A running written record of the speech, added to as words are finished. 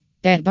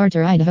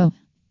Betbarter ID.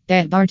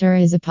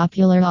 Betbarter is a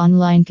popular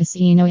online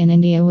casino in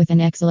India with an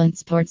excellent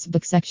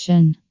sportsbook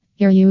section.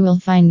 Here you will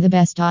find the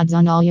best odds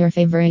on all your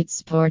favorite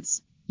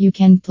sports. You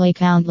can play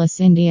countless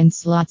Indian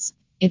slots.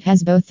 It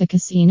has both a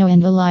casino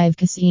and a live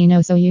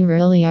casino, so you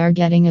really are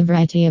getting a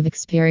variety of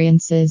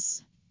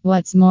experiences.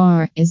 What's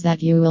more is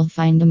that you will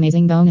find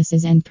amazing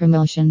bonuses and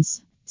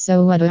promotions.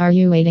 So what are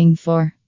you waiting for?